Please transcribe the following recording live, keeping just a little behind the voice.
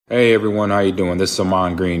Hey everyone, how you doing? This is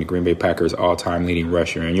Ahman Green, the Green Bay Packers all-time leading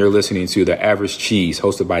rusher, and you're listening to The Average Cheese,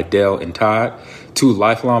 hosted by Dell and Todd, two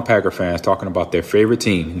lifelong Packer fans talking about their favorite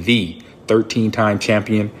team, the 13-time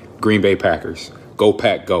champion Green Bay Packers. Go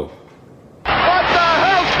Pack, go. What the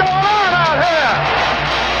hell's going on out here?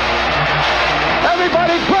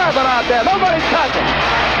 Everybody's grabbing out there. Nobody's touching.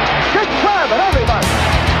 Get grabbing, everybody.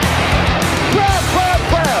 Grab.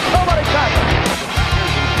 Nobody touching.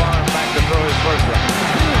 Farm back to throw his first one.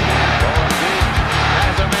 Going deep.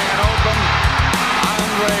 Has a man open.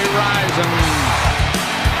 Andre Rison.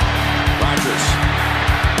 Rodgers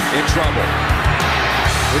in trouble.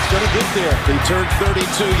 It's going to get there. He turned 32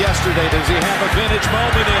 yesterday. Does he have a vintage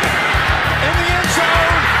moment in the end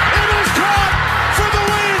zone? It is caught for the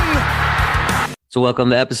win. So welcome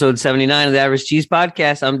to episode 79 of the Average Cheese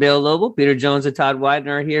Podcast. I'm Dale Lobo. Peter Jones and Todd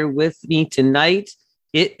Widener are here with me tonight.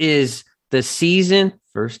 It is the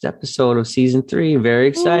first episode of season 3. Very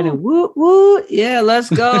exciting. Woo, woo. Yeah, let's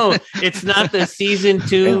go. It's not the season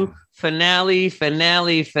 2 finale.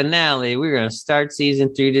 We're going to start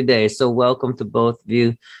season 3 today. So welcome to both of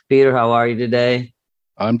you. Peter, how are you today?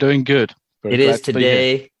 I'm doing good. It is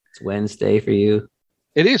today. It's Wednesday for you.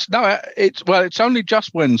 It is. No, it's only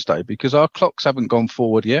just Wednesday because our clocks haven't gone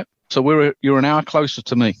forward yet. So you're an hour closer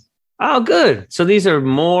to me. Oh, good. So these are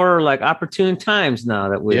more like opportune times now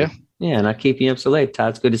that we're not keeping you up so late. Todd,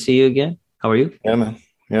 it's good to see you again. How are you? Yeah, man.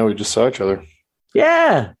 Yeah, we just saw each other.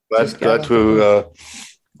 Yeah. Glad to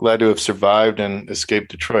have survived and escaped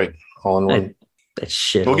Detroit all in one. That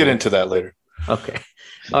shit. We'll get into that later. Okay.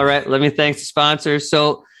 All right. Let me thank the sponsors.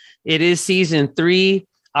 So it is season 3.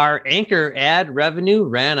 Our Anchor ad revenue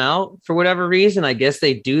ran out for whatever reason. I guess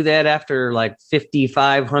they do that after like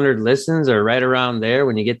 5,500 listens or right around there.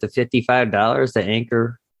 When you get to $55, the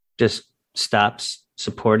Anchor just stops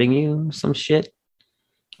supporting you or some shit.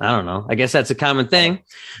 I don't know. I guess that's a common thing.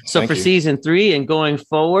 So for season 3 and going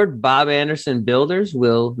forward, Bob Anderson Builders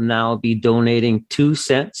will now be donating 2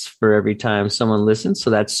 cents for every time someone listens. So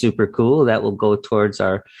that's super cool. That will go towards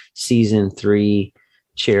our season 3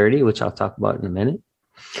 charity, which I'll talk about in a minute.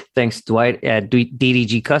 Thanks, Dwight at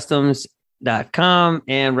ddgcustoms.com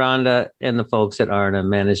and Rhonda and the folks at Arna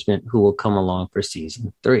Management who will come along for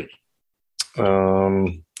season 3.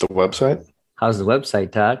 The website? How's the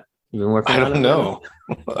website, Todd? You've been working on it? I don't know.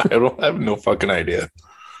 I have no fucking idea.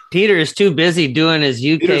 Peter is too busy doing his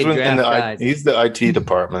UK draft guide. He's the IT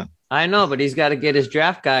department. I know, but he's got to get his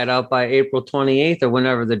draft guide out by April 28th or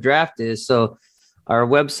whenever the draft is. So our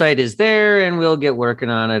website is there and we'll get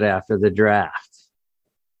working on it after the draft.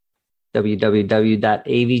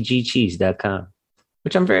 www.avgcheese.com,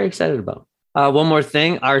 which I'm very excited about. One more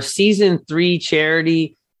thing. Our season 3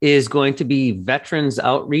 charity is going to be Veterans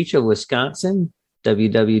Outreach of Wisconsin,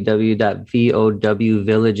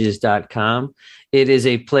 www.vowvillages.com. It is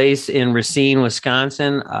a place in Racine,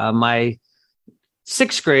 Wisconsin. My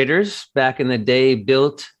 6th graders back in the day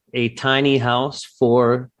built a tiny house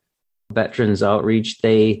for Veterans Outreach.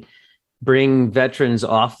 They bring veterans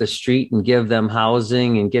off the street and give them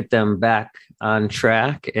housing and get them back on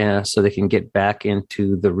track so they can get back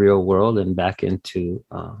into the real world and back into,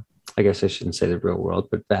 I guess I shouldn't say the real world,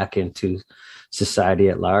 but back into society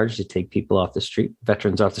at large to take people off the street,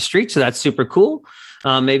 veterans off the street. So that's super cool.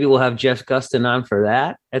 Maybe we'll have Jeff Gustin on for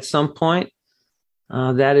that at some point.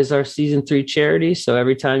 That is our season 3 charity. So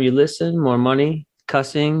every time you listen, more money,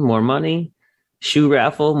 cussing, more money, shoe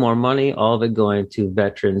raffle, more money, all of it going to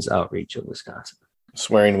Veterans Outreach of Wisconsin.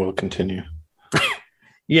 Swearing will continue.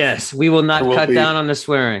 Yes, we will not cut down on the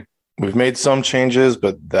swearing. We've made some changes,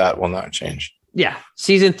 but that will not change. Yeah.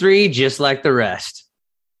 Season 3, just like the rest.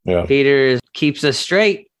 Yeah. Peter keeps us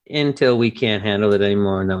straight until we can't handle it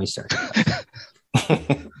anymore, and then we start.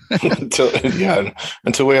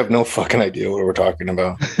 until we have no fucking idea what we're talking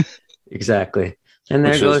about. Exactly. And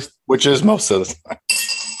which is most of the time.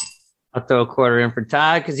 I'll throw a quarter in for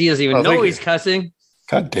Todd because he doesn't even know he's cussing.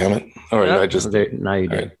 God damn it. All right. Now you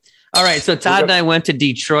did. All right. So Todd and I went to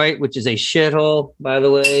Detroit, which is a shithole, by the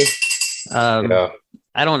way.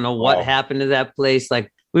 I don't know what happened to that place.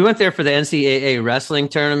 Like, we went there for the NCAA wrestling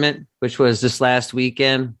tournament, which was this last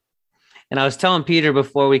weekend. And I was telling Peter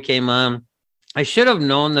before we came on, I should have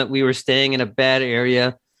known that we were staying in a bad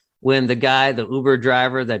area when the Uber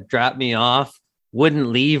driver that dropped me off wouldn't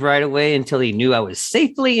leave right away until he knew I was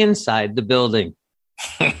safely inside the building.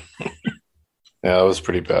 Yeah, that was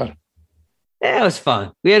pretty bad. Yeah, it was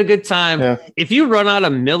fun. We had a good time. Yeah. If you run out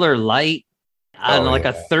of Miller Lite on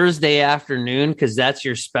a Thursday afternoon, because that's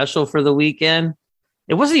your special for the weekend,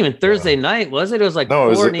 it wasn't even Thursday night, was it? It was like 4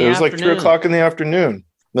 in the afternoon. It was like 3 o'clock in the afternoon.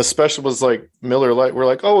 The special was like Miller Lite. We're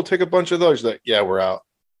like, oh, we'll take a bunch of those. Like, yeah, we're out.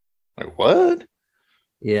 Like, what?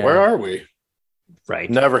 Yeah. Where are we? Right.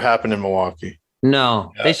 Never happened in Milwaukee.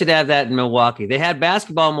 No, Yeah. they should have that in Milwaukee. They had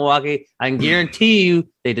basketball in Milwaukee. I can guarantee you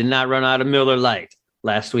they did not run out of Miller Lite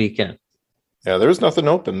last weekend. Yeah, there was nothing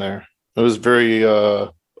open there. It was very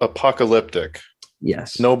apocalyptic.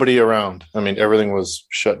 Yes. Nobody around. I mean, everything was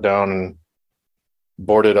shut down and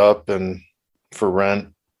boarded up and for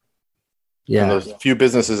rent. Yeah. And the few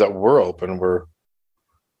businesses that were open were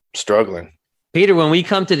struggling. Peter, when we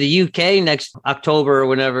come to the UK next October or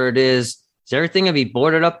whenever it is everything going to be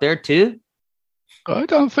boarded up there too? I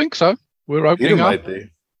don't think so. We're opening Peter up. might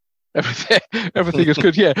be. Everything is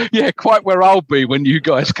good. Yeah, quite where I'll be when you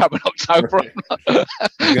guys come in October.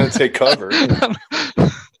 You're going to take cover.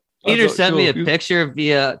 Peter sent me a picture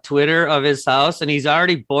via Twitter of his house, and he's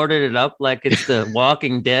already boarded it up like it's the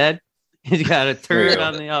Walking Dead. He's got a turret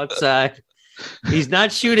on the outside. He's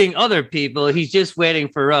not shooting other people. He's just waiting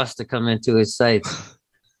for us to come into his sights.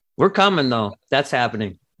 We're coming, though. That's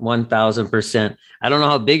happening. 1,000%. I don't know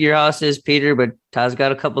how big your house is, Peter, but Todd's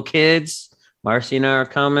got a couple kids. Marcy and I are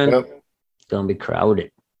coming. Yep. It's going to be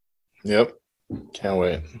crowded. Yep. Can't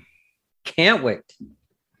wait. Can't wait.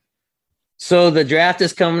 So the draft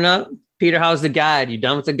is coming up. Peter, how's the guide? You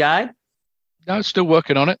done with the guide? No, still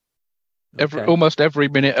working on it. Almost every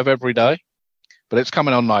minute of every day, but it's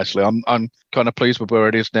coming on nicely. I'm kind of pleased with where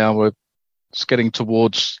it is now. We're just getting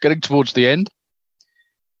towards the end,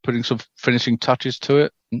 putting some finishing touches to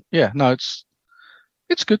it. Yeah, no, it's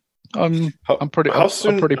good. I'm pretty. How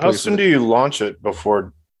soon do you launch it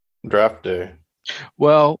before draft day?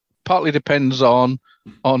 Well, partly depends on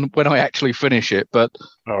when I actually finish it, but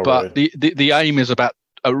right. the aim is about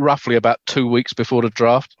roughly about 2 weeks before the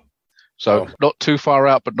draft, so not too far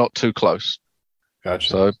out, but not too close. Gotcha.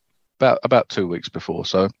 So about 2 weeks before.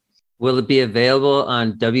 So will it be available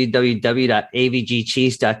on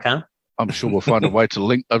www.avgcheese.com? I'm sure we'll find a way to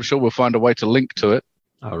link. I'm sure we'll find a way to link to it.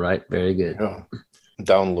 All right, very good. Yeah.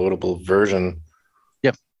 Downloadable version.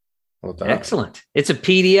 Yep. Excellent. It's a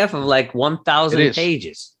PDF of like 1,000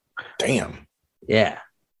 pages. Damn. Yeah.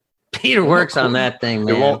 Peter works on that thing,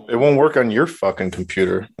 man. It won't work on your fucking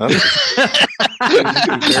computer. You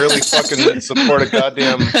can barely fucking support a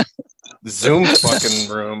goddamn Zoom fucking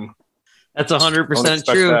room. That's 100%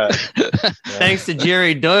 true. Thanks to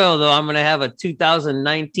Jerry Doyle, though, I'm going to have a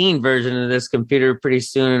 2019 version of this computer pretty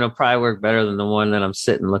soon, and it'll probably work better than the one that I'm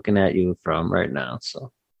sitting looking at you from right now.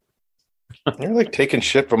 So you're like taking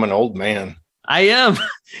shit from an old man. I am.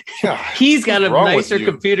 God, he's got a nicer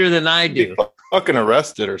computer than I do. Be fucking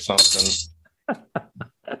arrested or something.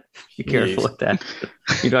 Be careful with that.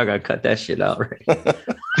 You know I gotta cut that shit out, right?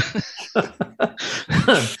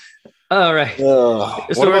 All right.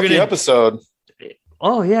 What about the episode?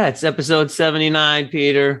 Oh yeah, it's episode 79,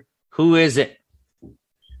 Peter. Who is it?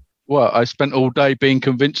 Well, I spent all day being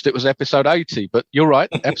convinced it was episode 80, but you're right.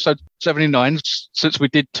 Episode 79, since we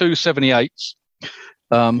did two 78s.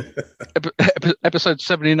 Episode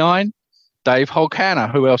 79, Dave Hog Hanna.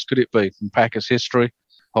 Who else could it be from Packers history?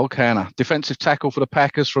 Hog Hanna, defensive tackle for the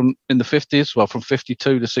Packers from in the 50s, well, from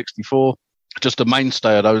 52 to 64. Just a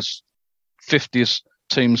mainstay of those 50s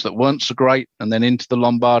teams that weren't so great, and then into the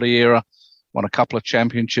Lombardi era, won a couple of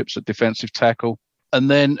championships at defensive tackle. And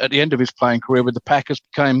then at the end of his playing career with the Packers,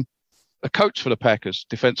 became a coach for the Packers,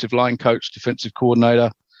 defensive line coach, defensive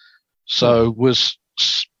coordinator. So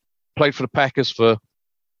played for the Packers for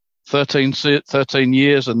 13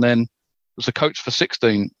 years, and then was a coach for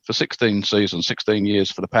 16 seasons, 16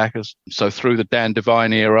 years for the Packers. So through the Dan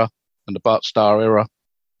Devine era and the Bart Starr era,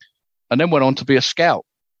 and then went on to be a scout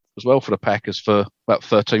as well for the Packers for about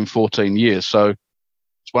 13, 14 years. So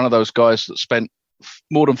it's one of those guys that spent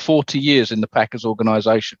more than 40 years in the Packers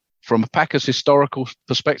organization. From a Packers historical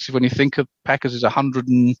perspective, when you think of Packers is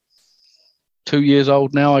 102 years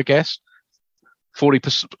old now, I guess.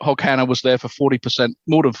 40%. Hog Hanna was there for 40%,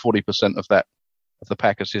 more than 40% of that, of the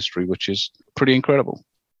Packers history, which is pretty incredible.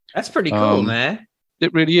 That's pretty cool, man.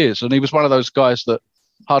 It really is. And he was one of those guys that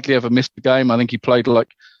hardly ever missed a game. I think he played like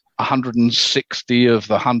 160 of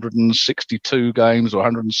the 162 games or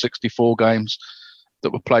 164 games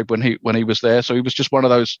that were played when he was there. So he was just one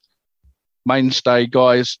of those mainstay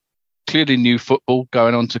guys, clearly knew football,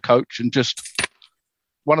 going on to coach, and just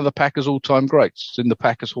one of the Packers' all-time greats. It's in the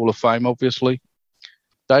Packers Hall of Fame, obviously.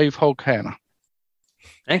 Dave Hog Hanna.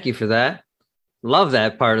 Thank you for that. Love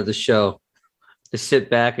that part of the show. To sit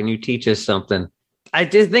back and you teach us something. I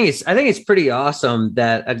think it's pretty awesome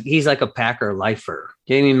that he's like a Packer lifer.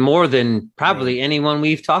 I mean, more than probably anyone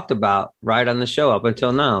we've talked about right on the show up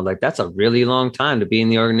until now. Like, that's a really long time to be in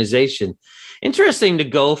the organization. Interesting to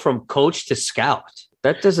go from coach to scout.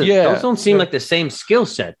 Those don't seem like the same skill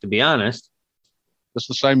set, to be honest. That's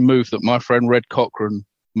the same move that my friend Red Cochran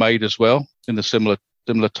made as well in the similar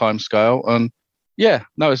time scale. And yeah,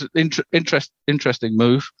 no, it's an interesting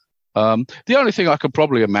move. The only thing I could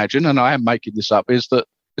probably imagine, and I am making this up, is that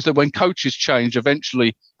when coaches change,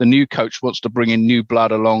 eventually the new coach wants to bring in new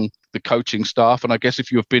blood along the coaching staff. And I guess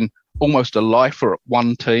if you have been almost a lifer at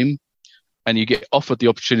one team and you get offered the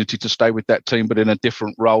opportunity to stay with that team but in a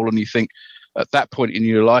different role, and you think at that point in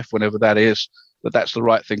your life, whenever that is, that's the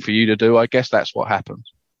right thing for you to do, I guess that's what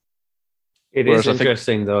happens. It is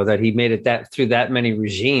interesting, though, that he made it through that many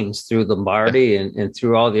regimes, through Lombardi and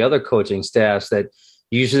through all the other coaching staffs, that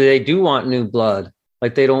usually they do want new blood.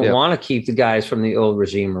 Like they don't want to keep the guys from the old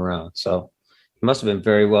regime around. So he must have been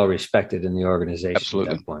very well respected in the organization at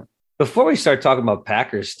that point. Before we start talking about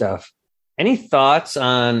Packers stuff, any thoughts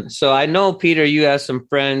on, so I know, Peter, you have some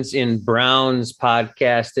friends in Browns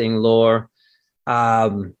podcasting lore.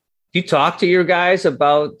 You talk to your guys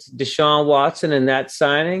about Deshaun Watson and that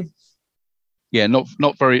signing? Yeah,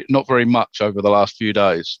 not very much over the last few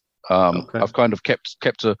days. Okay. I've kind of kept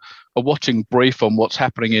a watching brief on what's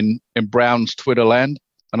happening in Browns Twitter land,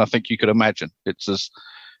 and I think you could imagine it's as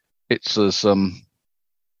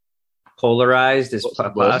polarized as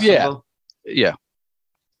possible. Yeah.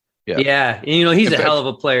 You know, he's a hell of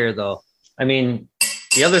a player, though. I mean,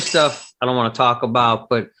 the other stuff I don't want to talk about,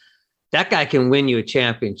 but that guy can win you a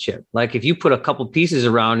championship. Like if you put a couple pieces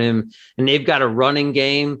around him and they've got a running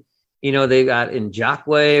game. You know, they got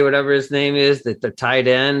Njoku, whatever his name is, the tight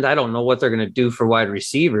end. I don't know what they're going to do for wide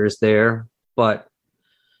receivers there, but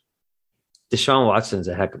Deshaun Watson's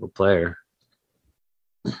a heck of a player.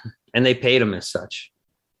 And they paid him as such.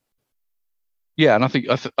 Yeah, and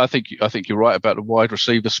I think you're right about the wide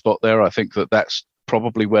receiver spot there. I think that's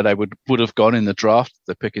probably where they would have gone in the draft.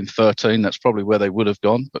 They're picking 13. That's probably where they would have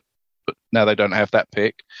gone, but now they don't have that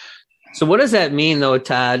pick. So what does that mean, though,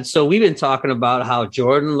 Todd? So we've been talking about how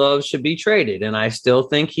Jordan Love should be traded, and I still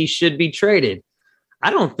think he should be traded. I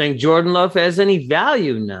don't think Jordan Love has any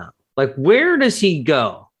value now. Like, where does he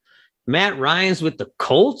go? Matt Ryan's with the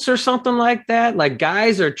Colts or something like that? Like,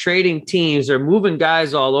 guys are trading teams. They're moving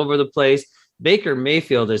guys all over the place. Baker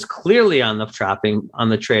Mayfield is clearly on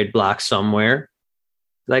the trade block somewhere.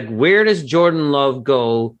 Like, where does Jordan Love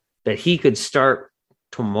go that he could start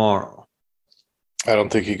tomorrow? I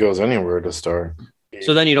don't think he goes anywhere to start.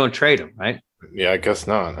 So then you don't trade him, right? Yeah, I guess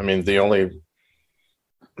not. I mean,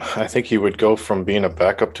 I think he would go from being a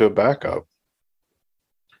backup to a backup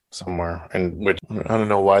somewhere. And which I don't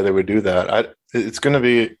know why they would do that. That's going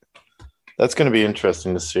to be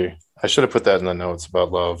interesting to see. I should have put that in the notes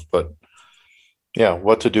about Love, but yeah,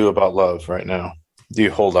 what to do about Love right now. Do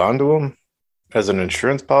you hold on to him as an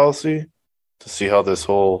insurance policy to see how this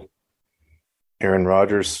whole Aaron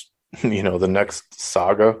Rodgers, the next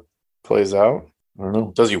saga plays out? I don't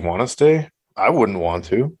know. Does he want to stay? I wouldn't want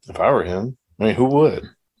to if I were him. I mean, who would?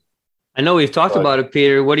 I know we've talked about it,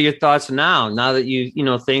 Peter. What are your thoughts now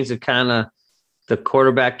that things have the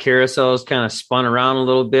quarterback carousel has kind of spun around a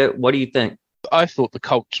little bit? What do you think? I thought the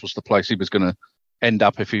Colts was the place he was going to end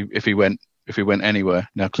up if he went anywhere.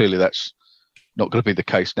 Now, clearly that's not going to be the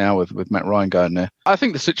case now with Matt Ryan going there. I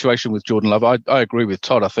think the situation with Jordan Love, I agree with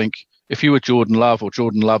Todd. I think if you were Jordan Love or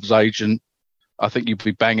Jordan Love's agent, I think you'd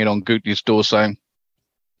be banging on Gutey's door saying,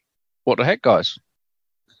 what the heck, guys?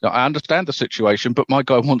 Now, I understand the situation, but my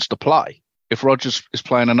guy wants to play. If Rodgers is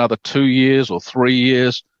playing another 2 years or 3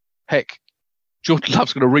 years, heck, Jordan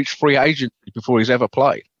Love's going to reach free agency before he's ever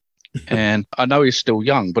played. And I know he's still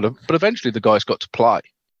young, but eventually the guy's got to play.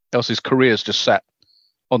 Else his career's just sat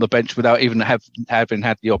on the bench without even having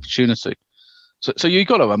had the opportunity. So you've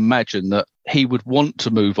got to imagine that he would want to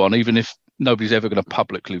move on, even if nobody's ever going to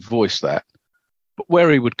publicly voice that. But where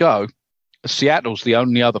he would go, Seattle's the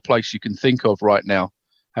only other place you can think of right now,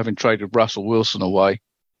 having traded Russell Wilson away,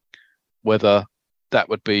 whether that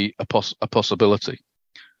would be a possibility.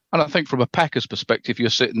 And I think from a Packers perspective, you're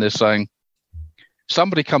sitting there saying,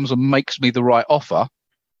 somebody comes and makes me the right offer,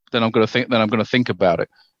 then I'm going to think about it.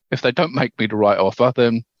 If they don't make me the right offer,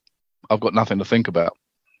 then I've got nothing to think about.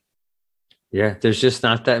 Yeah, there's just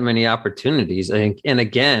not that many opportunities. And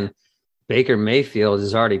again, Baker Mayfield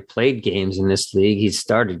has already played games in this league. He's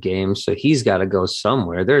started games, so he's got to go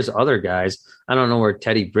somewhere. There's other guys. I don't know where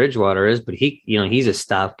Teddy Bridgewater is, but he's a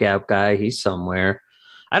stopgap guy. He's somewhere.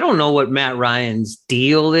 I don't know what Matt Ryan's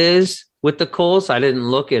deal is with the Colts. I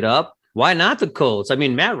didn't look it up. Why not the Colts? I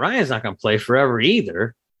mean, Matt Ryan's not going to play forever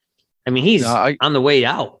either. I mean, he's on the way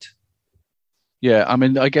out. Yeah, I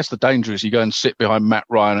mean, I guess the danger is you go and sit behind Matt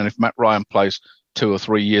Ryan, and if Matt Ryan plays 2 or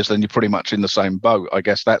 3 years, then you're pretty much in the same boat. I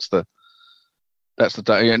guess that's the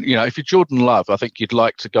day. And if you're Jordan Love, I think you'd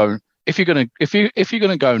like to go. If you're going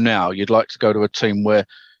to go now, you'd like to go to a team where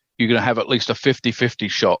you're going to have at least a 50-50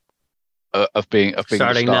 shot of being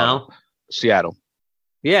Starting now. Seattle.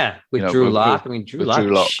 Yeah, with Drew Lock. I mean, Drew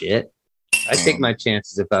Lock. Shit. I'd take my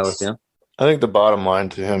chances if I was him. I think the bottom line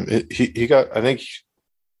to him, I think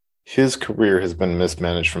his career has been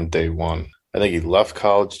mismanaged from day one. I think he left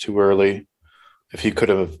college too early. If he could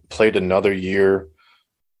have played another year,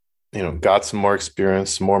 got some more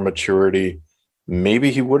experience, some more maturity,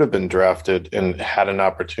 maybe he would have been drafted and had an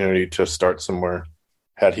opportunity to start somewhere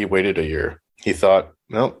had he waited a year. He thought,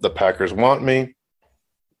 no, the Packers want me.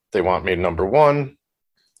 They want me number one.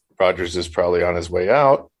 Rodgers is probably on his way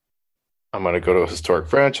out. I'm going to go to a historic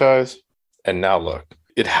franchise. And now look,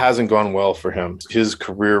 it hasn't gone well for him. His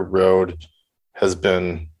career road has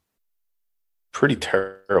been pretty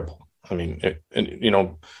terrible. I mean,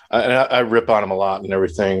 I rip on him a lot and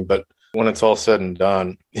everything, but when it's all said and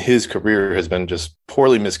done, his career has been just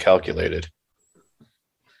poorly miscalculated.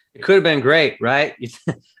 It could have been great, right?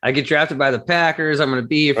 I get drafted by the Packers. I'm going to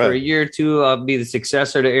be here for a year or two. I'll be the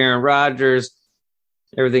successor to Aaron Rodgers.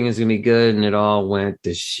 Everything is going to be good, and it all went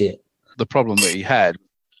to shit. The problem that he had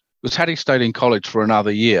he stayed in college for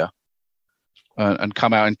another year and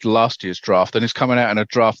come out into last year's draft, and he's coming out in a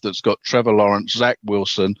draft that's got Trevor Lawrence, Zach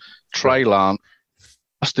Wilson, Trey Lance,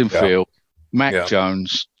 Justin Field, Mac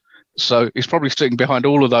Jones. So he's probably sitting behind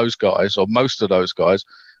all of those guys, or most of those guys,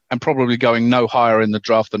 and probably going no higher in the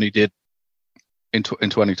draft than he did in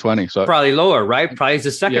 2020. So probably lower, right? Probably he's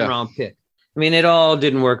a second round pick. I mean, it all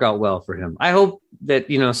didn't work out well for him. I hope that,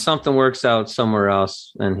 something works out somewhere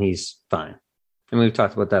else and he's fine. And we've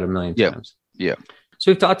talked about that a million times. Yeah.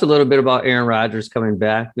 So we've talked a little bit about Aaron Rodgers coming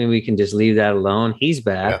back. Maybe we can just leave that alone. He's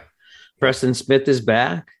back. Yeah. Preston Smith is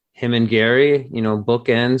back. Him and Gary,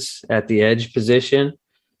 bookends at the edge position.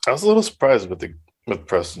 I was a little surprised with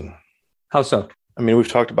Preston. How so? I mean,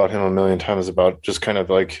 we've talked about him a million times about just kind of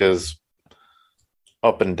like his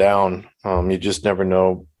up and down. You just never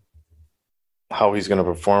know how he's going to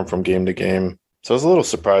perform from game to game. So I was a little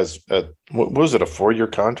surprised at, what was it, a 4-year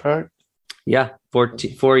contract? Yeah,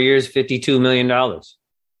 4 years, $52 million.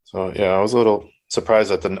 So, yeah, I was a little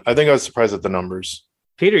surprised I was surprised at the numbers.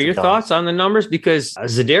 Peter, your thoughts on the numbers? Because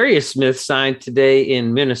Zadarius Smith signed today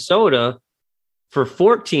in Minnesota for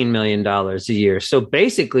 $14 million a year. So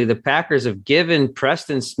basically, the Packers have given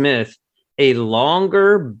Preston Smith a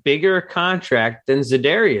longer, bigger contract than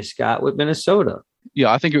Zadarius got with Minnesota.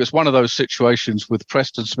 Yeah, I think it was one of those situations with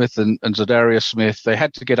Preston Smith and Zadarius Smith. They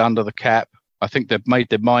had to get under the cap. I think they've made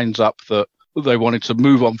their minds up that they wanted to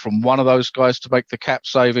move on from one of those guys to make the cap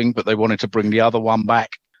saving, but they wanted to bring the other one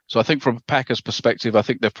back. So I think from a Packers perspective, I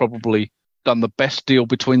think they've probably done the best deal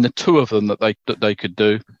between the two of them that they could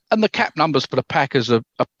do. And the cap numbers for the Packers are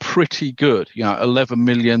pretty good. 11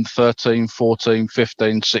 million, 13, 14,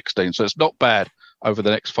 15, 16. So it's not bad over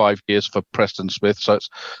the next 5 years for Preston Smith. So it's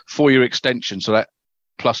 4-year extension. So that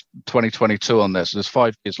plus 2022 on there. So there's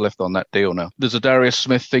 5 years left on that deal now. The Zadarius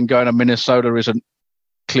Smith thing going to Minnesota is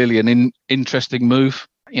clearly an interesting move.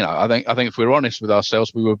 I think if we're honest with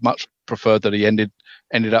ourselves, we would much prefer that he ended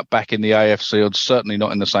up back in the AFC, or certainly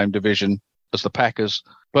not in the same division as the Packers.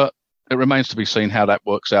 But it remains to be seen how that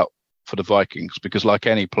works out for the Vikings, because like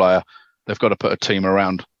any player, they've got to put a team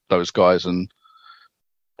around those guys, and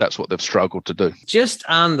that's what they've struggled to do. Just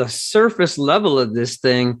on the surface level of this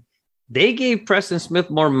thing, they gave Preston Smith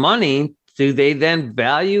more money. Do they then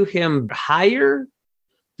value him higher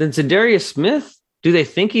than Zadarius Smith? Do they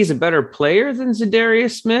think he's a better player than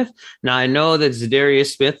Zadarius Smith? Now, I know that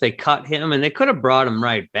Zadarius Smith, they cut him and they could have brought him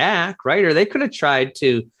right back, right? Or they could have tried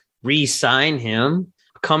to re-sign him,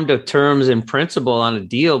 come to terms in principle on a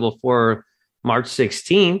deal before March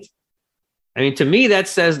 16th. I mean, to me, that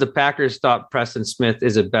says the Packers thought Preston Smith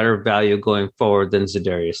is a better value going forward than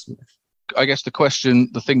Zadarius Smith. I guess the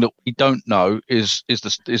thing that we don't know is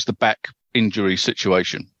the back injury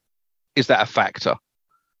situation. Is that a factor?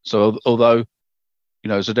 So although,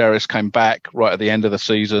 Zadarius came back right at the end of the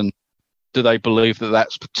season, do they believe that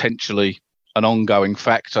that's potentially an ongoing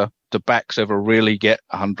factor? Do backs ever really get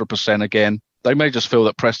 100% again? They may just feel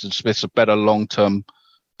that Preston Smith's a better long-term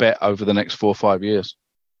bet over the next 4 or 5 years.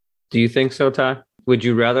 Do you think so, Ty? Would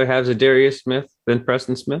you rather have Zadarius Smith than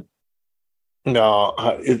Preston Smith? No,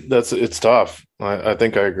 it's tough. I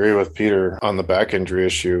think I agree with Peter on the back injury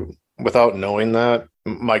issue. Without knowing that,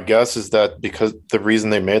 my guess is that because the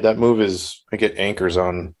reason they made that move is to get anchors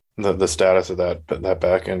on the status of that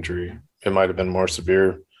back injury. It might have been more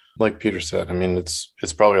severe. Like Peter said, I mean,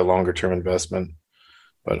 it's probably a longer term investment.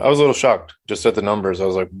 But I was a little shocked just at the numbers. I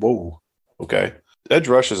was like, whoa, okay. Edge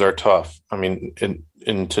rushes are tough. I mean,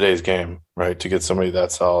 in today's game, right, to get somebody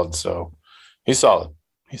that solid. So he's solid.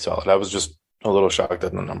 I was just a little shocked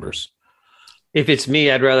at the numbers. If it's me,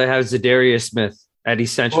 I'd rather have Zadarius Smith at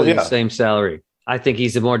essentially the same salary. I think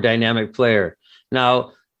he's a more dynamic player.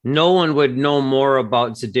 Now, no one would know more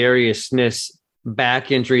about Zadarius Smith's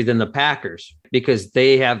back injury than the Packers because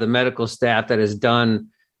they have the medical staff that has done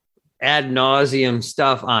ad nauseum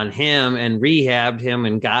stuff on him and rehabbed him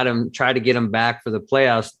and tried to get him back for the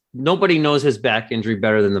playoffs. Nobody knows his back injury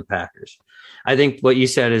better than the Packers. I think what you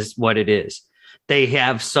said is what it is. They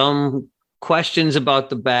have some questions about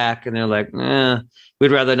the back and they're like,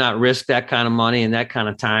 we'd rather not risk that kind of money and that kind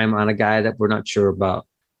of time on a guy that we're not sure about.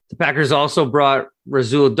 The Packers also brought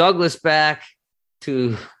Rasul Douglas back,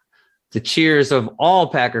 to the cheers of all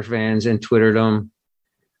Packer fans and Twitterdom.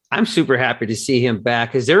 I'm super happy to see him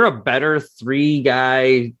back. Is there a better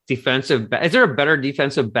three-guy defensive? Is there a better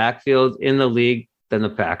defensive backfield in the league than the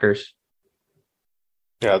Packers?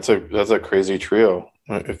 Yeah, that's a crazy trio.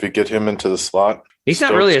 If you get him into the slot, he's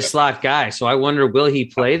not really a slot guy. So I wonder, will he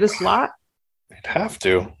play the slot? He'd have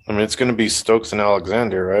to. I mean, it's going to be Stokes and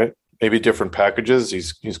Alexander, right? Maybe different packages.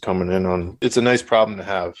 He's coming in on. It's a nice problem to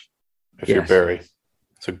have if you're Barry.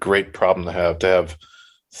 It's a great problem to have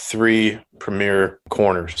three premier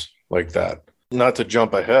corners like that. Not to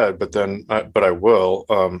jump ahead, but I will.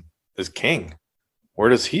 Is King? Where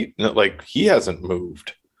does he? Like, he hasn't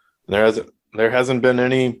moved. There hasn't been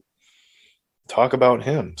any talk about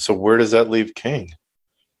him. So where does that leave King?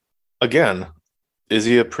 Again, is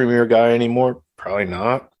he a premier guy anymore? Probably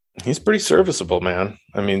not. He's pretty serviceable, man.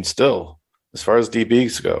 I mean, still, as far as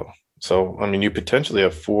DBs go. So, I mean, you potentially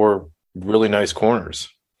have four really nice corners.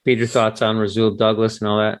 Peter, thoughts on Rasul Douglas and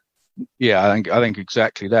all that? Yeah, I think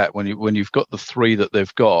exactly that. When you've got the three that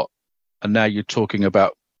they've got, and now you're talking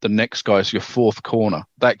about the next guy as your fourth corner,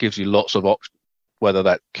 that gives you lots of options. Whether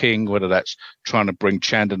that's King, whether that's trying to bring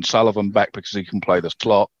Chandon Sullivan back because he can play the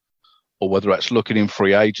slot, or whether that's looking in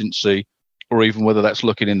free agency, or even whether that's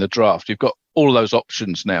looking in the draft. You've got all those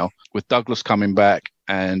options now with Douglas coming back,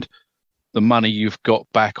 and the money you've got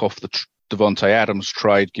back off the Devontae Adams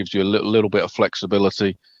trade gives you a little bit of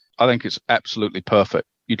flexibility. I think it's absolutely perfect.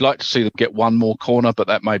 You'd like to see them get one more corner, but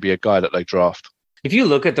that may be a guy that they draft. If you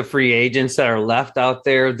look at the free agents that are left out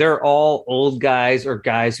there, they're all old guys or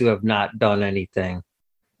guys who have not done anything.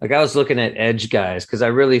 Like, I was looking at edge guys because I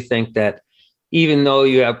really think that even though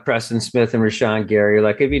you have Preston Smith and Rashawn Gary,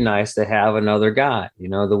 like, it'd be nice to have another guy,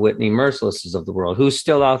 the Whitney Mercilesses of the world, who's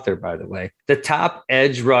still out there, by the way. The top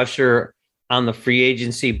edge rusher on the free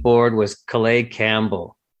agency board was Calais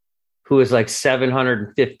Campbell, who is like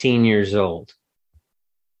 715 years old.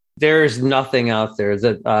 There's nothing out there.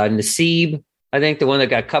 Nassib, I think the one that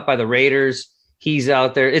got cut by the Raiders, he's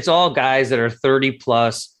out there. It's all guys that are 30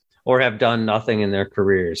 plus or have done nothing in their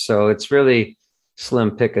careers. So it's really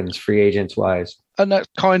slim pickings free agents wise. And that's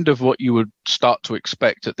kind of what you would start to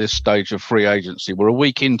expect at this stage of free agency. We're a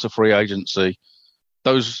week into free agency.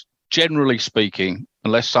 Those, generally speaking,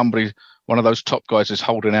 unless one of those top guys is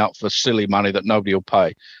holding out for silly money that nobody will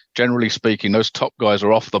pay, generally speaking, those top guys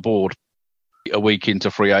are off the board a week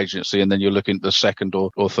into free agency, and then you're looking at the second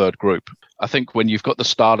or third group. I think when you've got the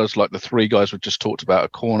starters, like the three guys we've just talked about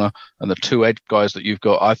at corner, and the two edge guys that you've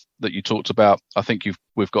got, that you talked about, I think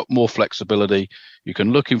we've got more flexibility. You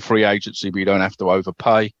can look in free agency, but you don't have to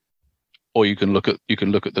overpay, or you can look at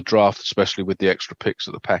the draft, especially with the extra picks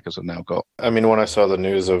that the Packers have now got. I mean, when I saw the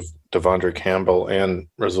news of Devondre Campbell and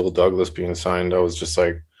Rasul Douglas being signed, I was just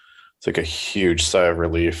like, it's like a huge sigh of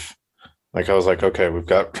relief. Like, I was like, okay, we've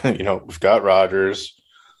got Rodgers.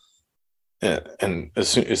 And as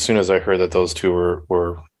soon as I heard that those two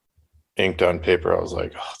were inked on paper, I was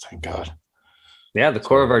like, oh, thank God. Yeah, the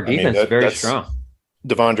core of our defense is very strong.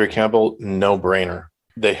 Devondre Campbell, no brainer.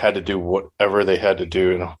 They had to do whatever they had to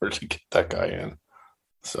do in order to get that guy in.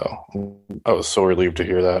 So I was so relieved to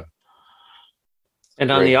hear that.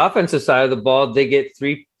 And on the offensive side of the ball, they get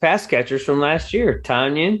three pass catchers from last year: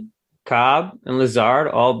 Tanyan, Cobb, and Lazard,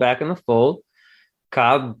 all back in the fold.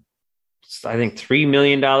 Cobb, I think $3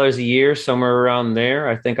 million a year, somewhere around there.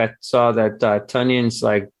 I think I saw that Tanyan's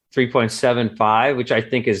like 3.75, which I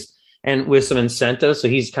think is, and with some incentives, so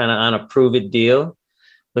he's kind of on a prove-it deal.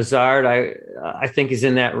 Lazard, I think, is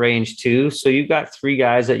in that range too. So you've got three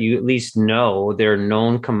guys that you at least know they're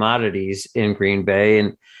known commodities in Green Bay,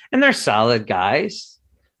 and they're solid guys.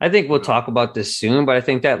 I think we'll talk about this soon, but I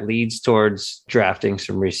think that leads towards drafting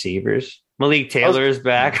some receivers. Malik Taylor is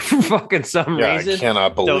back for fucking some reason. I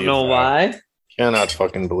cannot believe Don't know why. Cannot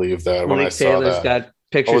fucking believe that. When I saw Taylor's that, got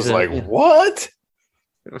pictures. I was like, what?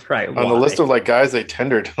 Right. On the list of like guys they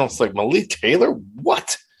tendered, I was like, Malik Taylor?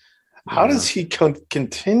 What? How does he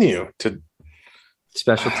continue to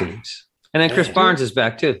special teams? And then Chris Barnes is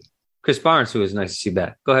back too. Chris Barnes, who was nice to see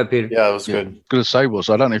back. Go ahead, Peter. Yeah, it was good. Going to say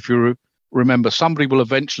I don't know if you remember, somebody will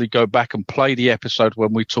eventually go back and play the episode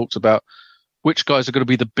when we talked about which guys are going to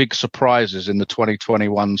be the big surprises in the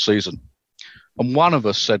 2021 season. And one of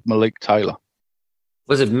us said Malik Taylor.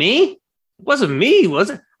 Was it me? It wasn't me, was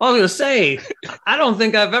it? I was going to say, I don't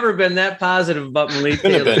think I've ever been that positive about Malik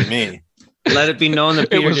Taylor. Could have been me. Let it be known that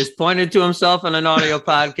Peter just pointed to himself on an audio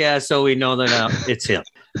podcast, so we know that now it's him.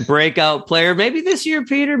 Breakout player, maybe this year,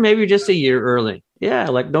 Peter, maybe just a year early. Yeah,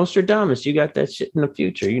 like Nostradamus, you got that shit in the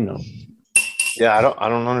future, you know. Yeah, I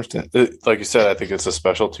don't understand. Like you said, I think it's a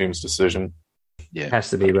special teams decision. Yeah, has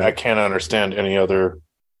to be right. I can't understand any other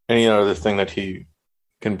thing that he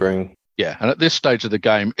can bring. Yeah, and at this stage of the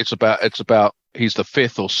game, it's about he's the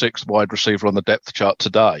 5th or 6th wide receiver on the depth chart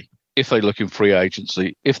today. If they look in free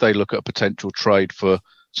agency, if they look at a potential trade for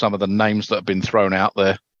some of the names that have been thrown out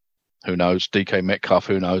there, who knows? DK Metcalf,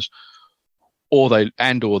 who knows? Or they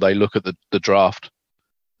look at the draft,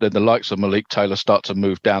 then the likes of Malik Taylor start to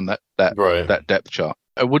move down that depth chart.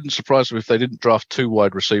 It wouldn't surprise me if they didn't draft 2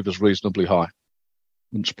 wide receivers reasonably high.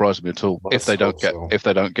 Wouldn't surprise me at all if they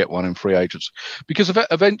don't get one in free agency, because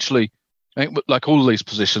eventually, I think, like all of these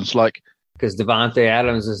positions, like because Davante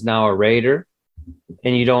Adams is now a Raider.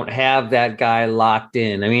 And you don't have that guy locked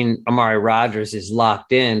in. I mean, Amari Rodgers is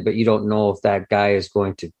locked in, but you don't know if that guy is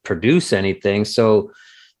going to produce anything. So,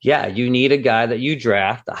 yeah, you need a guy that you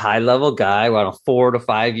draft, a high-level guy on a 4 to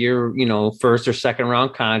 5 year, first or second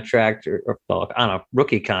round contract or on a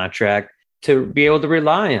rookie contract to be able to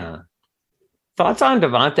rely on. Thoughts on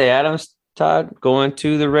Davante Adams, Todd, going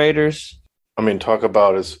to the Raiders? I mean, talk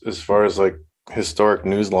about as far as like historic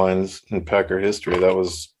news lines in Packer history,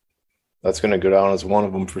 that's going to go down as one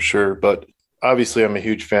of them for sure. But obviously, I'm a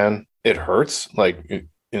huge fan. It hurts, like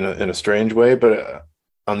in a strange way. But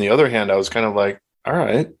on the other hand, I was kind of like, all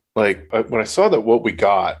right. Like when I saw that what we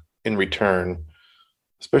got in return,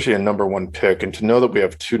 especially a number 1 pick, and to know that we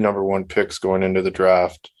have 2 number 1 picks going into the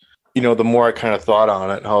draft, the more I kind of thought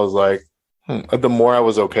on it, I was like, the more I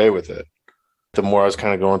was okay with it. The more I was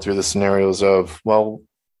kind of going through the scenarios of, well,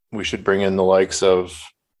 we should bring in the likes of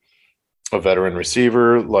a veteran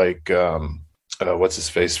receiver like what's his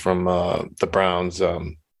face from the Browns. Yeah,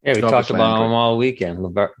 we talked about him all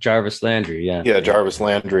weekend. Jarvis Landry. Yeah, Jarvis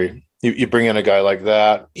Landry. You bring in a guy like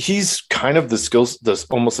that. He's kind of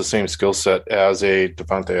almost the same skill set as a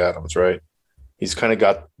Davante Adams, right? He's kind of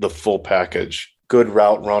got the full package. Good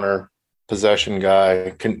route runner, possession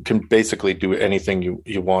guy, can basically do anything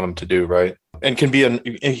you want him to do, right? And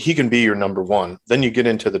he can be your number 1. Then you get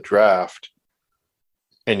into the draft.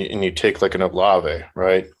 And you take like an Olave,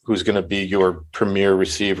 right, who's going to be your premier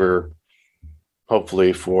receiver,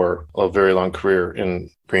 hopefully for a very long career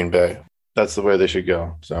in Green Bay. That's the way they should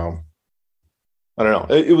go. So I don't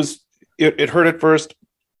know. It hurt at first,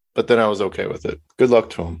 but then I was okay with it. Good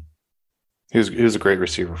luck to him. He was a great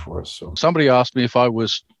receiver for us. So somebody asked me if I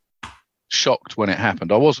was shocked when it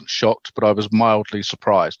happened. I wasn't shocked, but I was mildly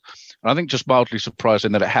surprised. And I think just mildly surprised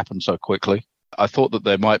in that it happened so quickly. I thought that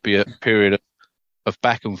there might be a period of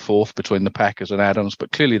back and forth between the Packers and Adams,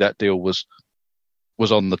 but clearly that deal was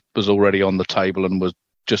already on the table and was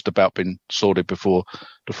just about being sorted before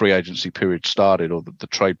the free agency period started or the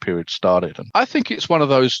trade period started. And I think it's one of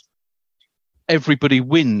those everybody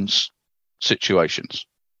wins situations.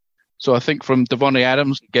 So I think from Davante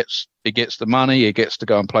Adams, he gets the money, he gets to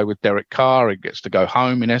go and play with Derek Carr, he gets to go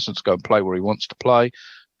home in essence, go and play where he wants to play.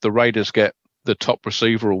 The Raiders get the top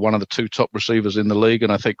receiver or one of the 2 top receivers in the league.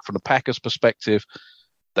 And I think from the Packers perspective,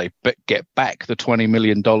 they get back the $20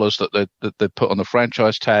 million that they put on the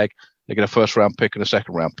franchise tag. They get a first-round pick and a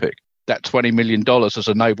second-round pick. That $20 million has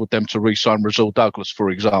enabled them to re-sign Rasul Douglas,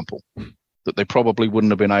 for example, that they probably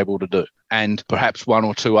wouldn't have been able to do. And perhaps 1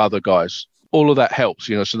 or 2 other guys. All of that helps,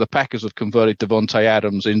 So the Packers have converted Davante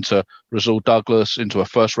Adams into Rasul Douglas, into a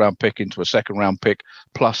first-round pick, into a second-round pick,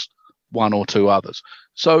 plus 1 or 2 others.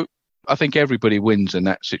 So I think everybody wins in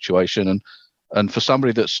that situation. And for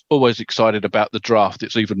somebody that's always excited about the draft,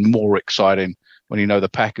 it's even more exciting when the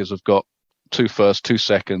Packers have got 2 firsts, 2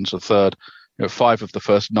 seconds, a third, 5 of the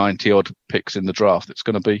first 90-odd picks in the draft. It's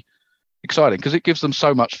going to be exciting because it gives them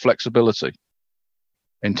so much flexibility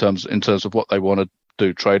in terms of what they want to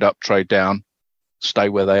do, trade up, trade down, stay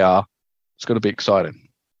where they are. It's going to be exciting.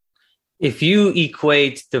 If you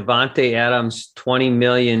equate Davante Adams' $20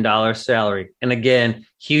 million salary, and again,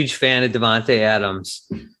 huge fan of Davante Adams,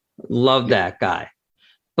 love that guy.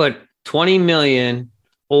 But $20 million,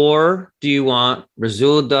 or do you want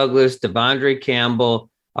Rasul Douglas, Devondre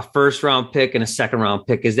Campbell, a first-round pick and a second-round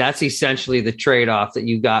pick? Because that's essentially the trade-off that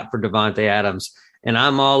you got for Davante Adams. And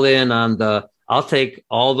I'm all in on I'll take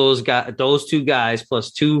all those 2 guys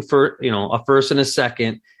plus 2 for a first and a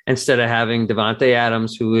second instead of having Davante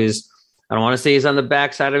Adams, who is I don't want to say he's on the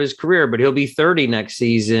backside of his career, but he'll be 30 next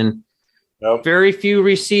season. Yep. Very few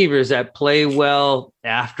receivers that play well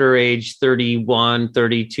after age 31,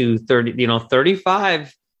 32, 30,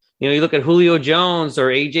 35. You look at Julio Jones or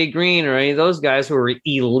AJ Green or any of those guys who were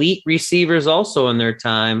elite receivers also in their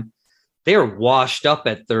time. They are washed up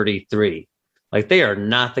at 33. Like, they are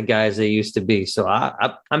not the guys they used to be. So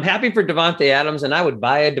I'm happy for Davante Adams, and I would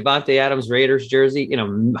buy a Davante Adams Raiders jersey in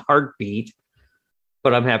a heartbeat,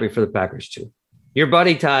 but I'm happy for the Packers too. Your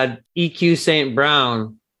buddy, Todd, EQ St.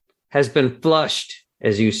 Brown, has been flushed,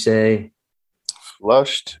 as you say.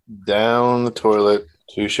 Flushed down the toilet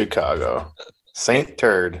to Chicago. Saint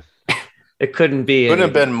Turd. It couldn't be. Couldn't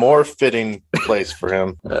have been more fitting place for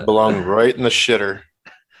him. Belonged right in the shitter.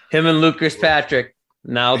 Him and Lucas Patrick,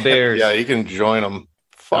 now Bears. Yeah, he can join them.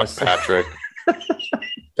 Fuck Patrick.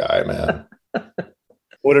 Guy, man.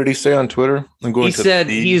 What did he say on Twitter? He said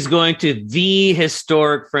he's going to the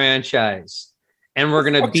historic franchise. And we're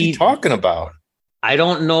going to be talking about. I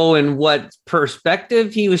don't know in what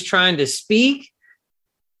perspective he was trying to speak.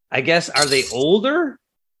 I guess, are they older?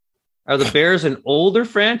 Are the Bears an older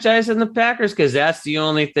franchise than the Packers? Because that's the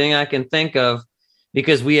only thing I can think of,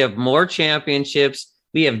 because we have more championships.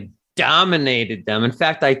 We have dominated them. In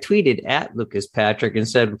fact, I tweeted at Lucas Patrick and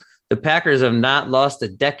said, the Packers have not lost a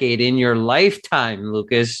decade in your lifetime,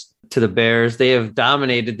 Lucas, to the Bears. They have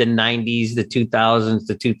dominated the 90s, the 2000s,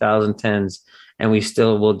 the 2010s. And we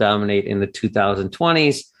still will dominate in the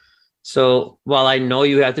 2020s. So while I know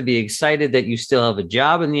you have to be excited that you still have a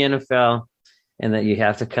job in the NFL and that you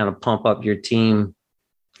have to kind of pump up your team,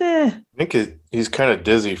 I think he's kind of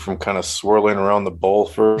dizzy from kind of swirling around the bowl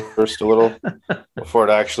first a little before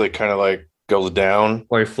it actually kind of like goes down.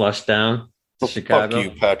 Or he flushed down to Chicago. Fuck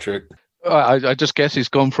you, Patrick. I just guess he's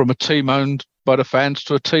gone from a team owned by the fans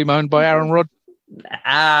to a team owned by Aaron Rodgers.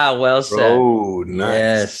 Well said. Oh, nice.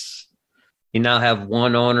 Yes. You now have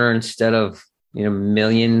one owner instead of,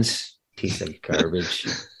 millions. Piece of garbage.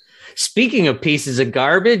 Speaking of pieces of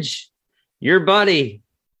garbage, your buddy,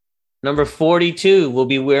 number 42, will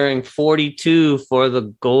be wearing 42 for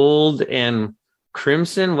the gold and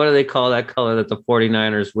crimson. What do they call that color that the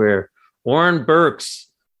 49ers wear? Warren Burks,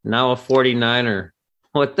 now a 49er.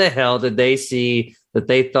 What the hell did they see that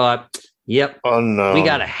they thought, yep, we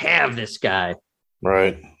got to have this guy?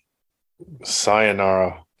 Right.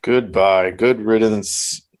 Sayonara. Goodbye. Good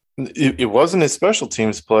riddance. It wasn't his special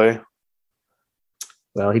teams play.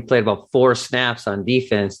 Well, he played about 4 snaps on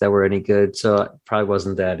defense that were any good, so it probably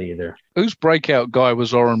wasn't that either. Whose breakout guy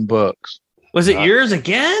was Oren Burks? Was it yours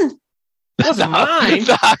again? It wasn't mine.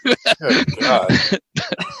 Good God.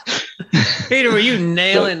 Peter, were you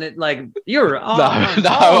nailing it like you were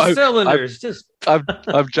all cylinders?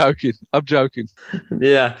 I'm joking. I'm joking.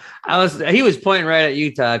 Yeah, he was pointing right at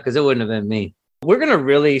you, Todd, because it wouldn't have been me. We're going to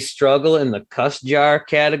really struggle in the cuss jar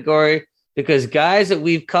category because guys that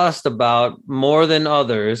we've cussed about more than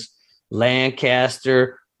others,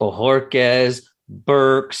 Lancaster, Bojorquez,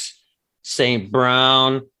 Burks, St.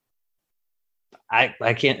 Brown,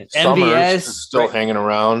 I can't. Summers MVS is still hanging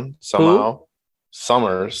around somehow. Who?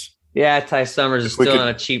 Summers. Yeah, Ty Summers is still on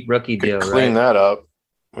a cheap rookie deal, right? Clean that up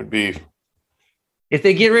would be. If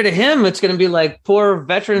they get rid of him, it's going to be like poor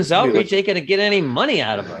Veterans Outreach ain't going to get any money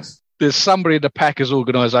out of us. There's somebody in the Packers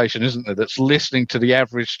organization, isn't there, that's listening to the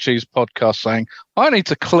Average Cheese podcast saying, I need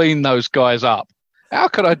to clean those guys up. How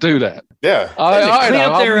could I do that? Yeah. I clean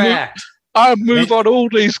know. up their act. I move on all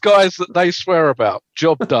these guys that they swear about.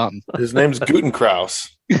 Job done. His name's Gutenkraus.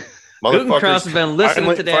 Gutenkraus has been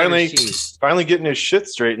listening to the Average Cheese. Finally getting his shit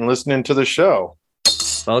straight and listening to the show.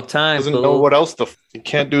 About time. Doesn't know what else he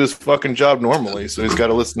can't do his fucking job normally, so he's got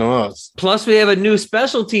to listen to us. Plus, we have a new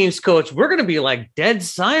special teams coach. We're going to be like dead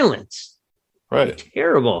silence. Right.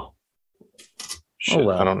 Terrible. Shit, oh,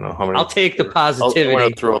 well. I don't know how many. I'll take the positivity.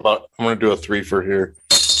 I'm going to do a 3 for here.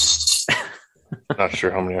 Not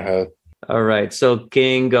sure how many I had. All right. So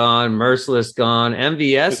King gone, Merciless gone.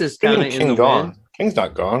 MVS is kind of in the gone. win. King's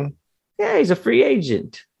not gone. Yeah, he's a free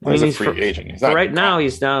agent. He's a free agent. He's not right now,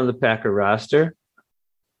 he's down on the Packer roster.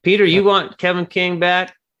 Peter, you want Kevin King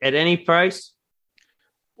back at any price?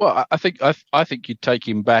 Well, I think you'd take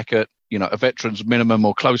him back at a veteran's minimum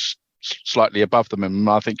or close, slightly above the minimum.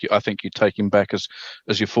 I think you'd take him back as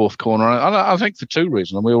your 4th corner. I think for 2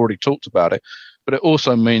 reasons, and we already talked about it. But it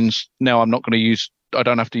also means now I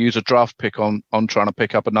don't have to use a draft pick on trying to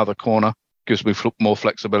pick up another corner. Gives me more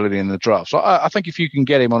flexibility in the draft. So I think if you can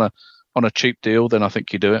get him on a cheap deal, then I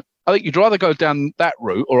think you do it. I think you'd rather go down that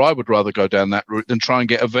route, or I would rather go down that route than try and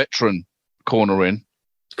get a veteran corner in.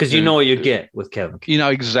 Because you know what you get with Kevin. You know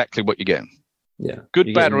exactly what you're getting. Yeah.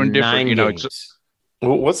 Good, bad, or indifferent.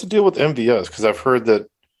 What's the deal with MVS? Because I've heard that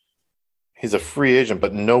he's a free agent,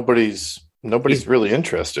 but nobody's really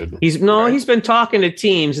interested. He's been talking to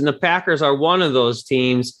teams, and the Packers are one of those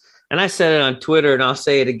teams. And I said it on Twitter, and I'll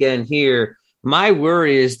say it again here. My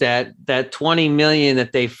worry is that $20 million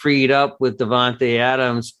that they freed up with Davante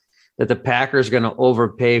Adams, that the Packers are going to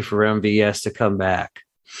overpay for MVS to come back.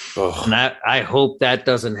 Ugh. And I hope that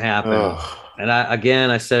doesn't happen. Ugh. And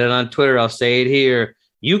I said it on Twitter. I'll say it here.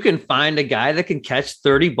 You can find a guy that can catch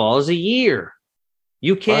 30 balls a year.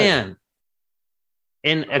 You can. Right.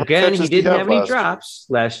 And again, he didn't have any drops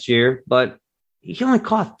last year, but he only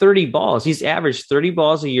caught 30 balls. He's averaged 30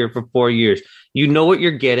 balls a year for 4 years. You know what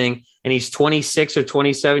you're getting, and he's 26 or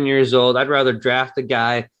 27 years old. I'd rather draft a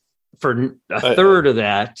guy for a third of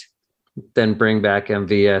that than bring back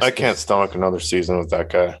MVS. I can't stomach another season with that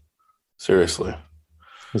guy. Seriously.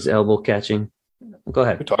 His elbow catching. Go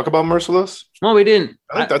ahead. We talk about Merciless? No, we didn't.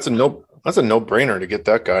 I think that's a no-brainer to get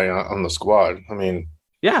that guy on the squad. I mean,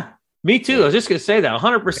 yeah, me too. I was just going to say that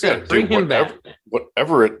 100%. Bring him back.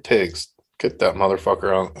 Whatever it takes, get that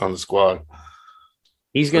motherfucker on the squad.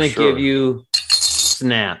 He's going to give you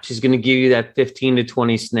snaps. He's going to give you that 15 to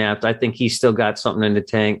 20 snaps. I think he's still got something in the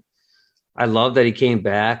tank. I love that he came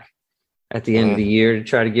back at the end of the year to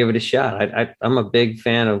try to give it a shot. I'm a big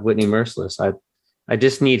fan of Whitney Merciless. I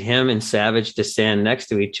just need him and Savage to stand next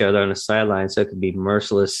to each other on the sideline so it could be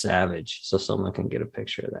Merciless Savage, so someone can get a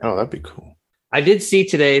picture of that. Oh, that'd be cool. I did see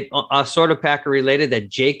today, sort of Packer related, that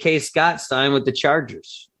J.K. Scott signed with the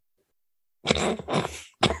Chargers. God.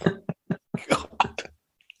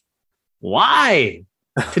 Why?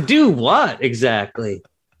 To do what exactly?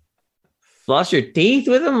 Floss your teeth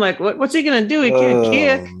with him? Like, what's he going to do? He can't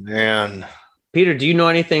kick. Man. Peter, do you know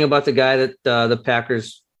anything about the guy that the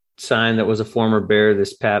Packers signed that was a former Bear,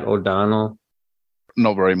 this Pat O'Donnell?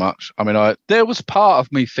 Not very much. I mean, there was part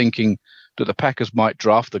of me thinking that the Packers might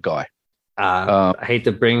draft the guy. I hate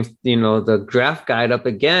to bring the draft guide up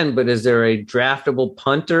again, but is there a draftable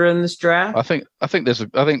punter in this draft? I think there's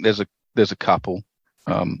a couple.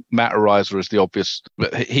 Matt Ariza is the obvious,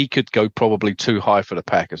 but he could go probably too high for the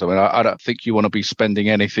Packers. I mean, I don't think you want to be spending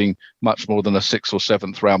anything much more than a 6th or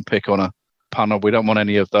 7th round pick on a punter. We don't want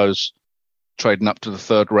any of those trading up to the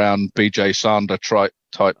 3rd round BJ Sander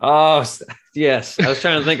type. Oh, yes. I was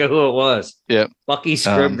trying to think of who it was. Yeah. Bucky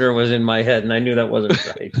Scribner was in my head, and I knew that wasn't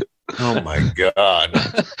right. Oh, my God.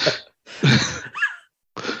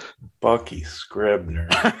 Bucky Scribner.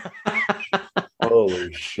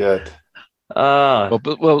 Holy shit. Well,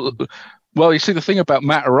 you see, the thing about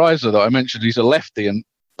Matt Ariza that I mentioned, he's a lefty, and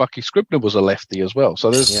Bucky Scribner was a lefty as well. So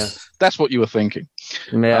that's what you were thinking.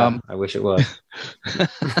 Yeah, I wish it was.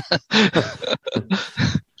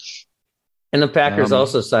 And the Packers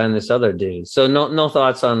also signed this other dude. So no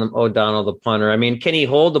thoughts on O'Donnell, the punter. I mean, can he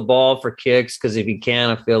hold the ball for kicks? Because if he can,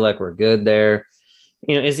 I feel like we're good there.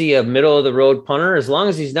 Is he a middle of the road punter? As long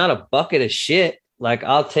as he's not a bucket of shit, like,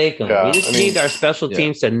 I'll take him. Yeah, we just need our special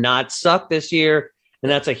teams to not suck this year,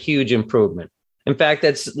 and that's a huge improvement. In fact,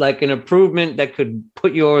 that's like an improvement that could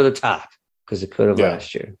put you over the top, because it could have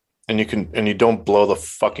last year. And you don't blow the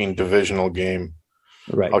fucking divisional game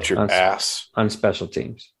out your ass on special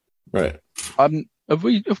teams. Right. Have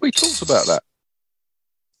we talked about that?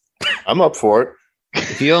 I'm up for it.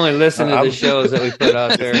 If you only listen to the shows that we put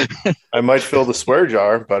out there. I might fill the swear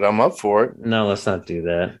jar, but I'm up for it. No, let's not do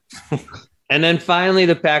that. And then finally,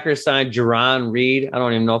 the Packers signed Jarran Reed. I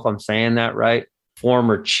don't even know if I'm saying that right.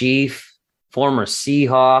 Former Chief, former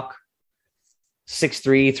Seahawk,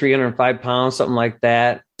 6'3", 305 pounds, something like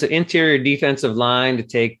that. It's an interior defensive line to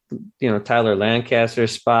take, Tyler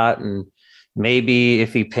Lancaster's spot. And maybe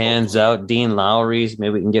if he pans out, Dean Lowry's,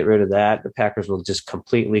 maybe we can get rid of that. The Packers will just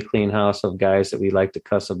completely clean house of guys that we like to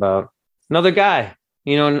cuss about. Another guy.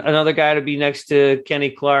 Another guy to be next to Kenny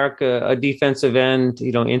Clark, a defensive end,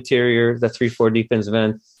 interior, the 3-4 defensive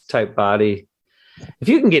end type body. If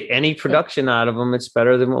you can get any production out of him, it's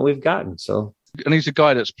better than what we've gotten. So, and he's a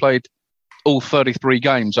guy that's played all 33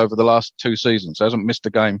 games over the last 2 seasons. He hasn't missed a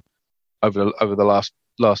game over the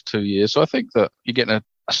last 2 years. So I think that you're getting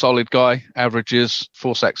a solid guy. Averages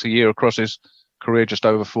 4 sacks a year across his career, just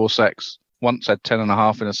over 4 sacks. Once had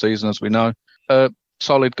 10.5 in a season, as we know.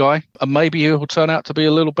 Solid guy, and maybe he'll turn out to be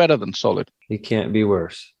a little better than solid. He can't be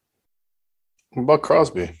worse. What about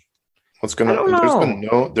Crosby? What's going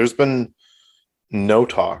to? There's been no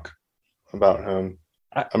talk about him.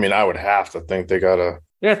 I mean, I would have to think they got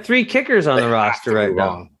 3 kickers on the roster right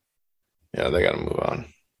now. Yeah, they got to move on.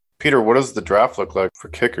 Peter, what does the draft look like for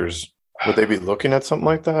kickers? Would they be looking at something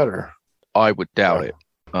like that, or? I would doubt it.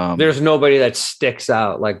 There's nobody that sticks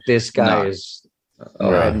out like this guy is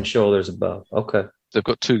head and shoulders above. Okay. They've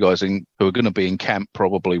got 2 guys who are going to be in camp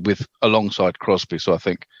probably alongside Crosby. So I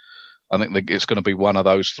think I think it's going to be one of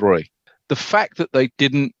those three. The fact that they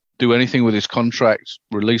didn't do anything with his contract,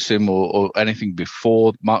 release him or anything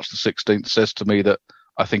before March the 16th says to me that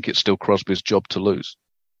I think it's still Crosby's job to lose.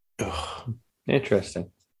 Ugh.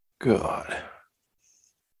 Interesting. God.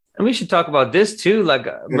 And we should talk about this too. Like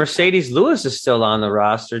Mercedes Lewis is still on the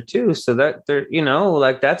roster too. So that they're,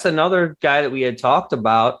 that's another guy that we had talked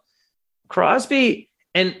about. Crosby,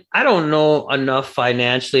 and I don't know enough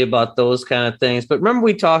financially about those kind of things, but remember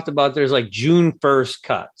we talked about there's like June 1st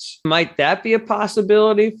cuts. Might that be a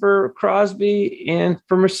possibility for Crosby and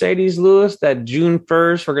for Mercedes Lewis, that June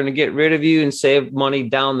 1st, we're going to get rid of you and save money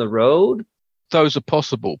down the road? Those are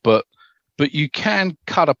possible, but you can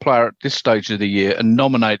cut a player at this stage of the year and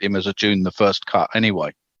nominate him as a June the 1st cut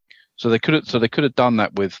anyway. So they could have done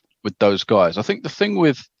that with those guys. I think the thing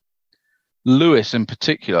with Lewis in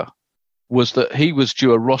particular was that he was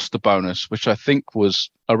due a roster bonus, which I think was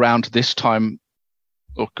around this time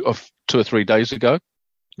of 2 or 3 days ago.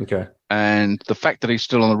 Okay. And the fact that he's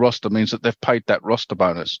still on the roster means that they've paid that roster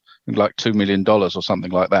bonus, like $2 million or something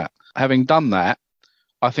like that. Having done that,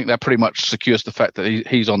 I think that pretty much secures the fact that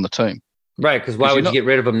he's on the team. Right, because why would you get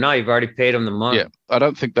rid of him now? You've already paid him the money. Yeah, I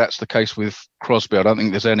don't think that's the case with Crosby. I don't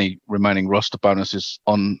think there's any remaining roster bonuses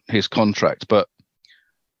on his contract. But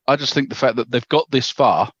I just think the fact that they've got this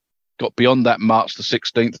far, got beyond that March the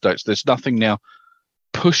 16th date, so there's nothing now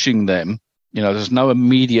pushing them. There's no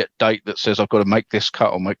immediate date that says I've got to make this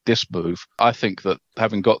cut or make this move. I think that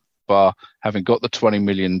having got the $20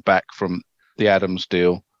 million back from the Adams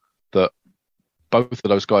deal, that both of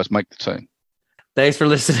those guys make the team. Thanks for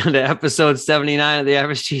listening to episode 79 of the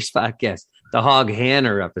Average Chiefs Podcast, the Hog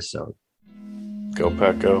Hanner episode. Go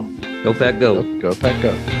Pack Go. Go Pack Go. Go Pack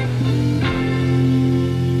Go.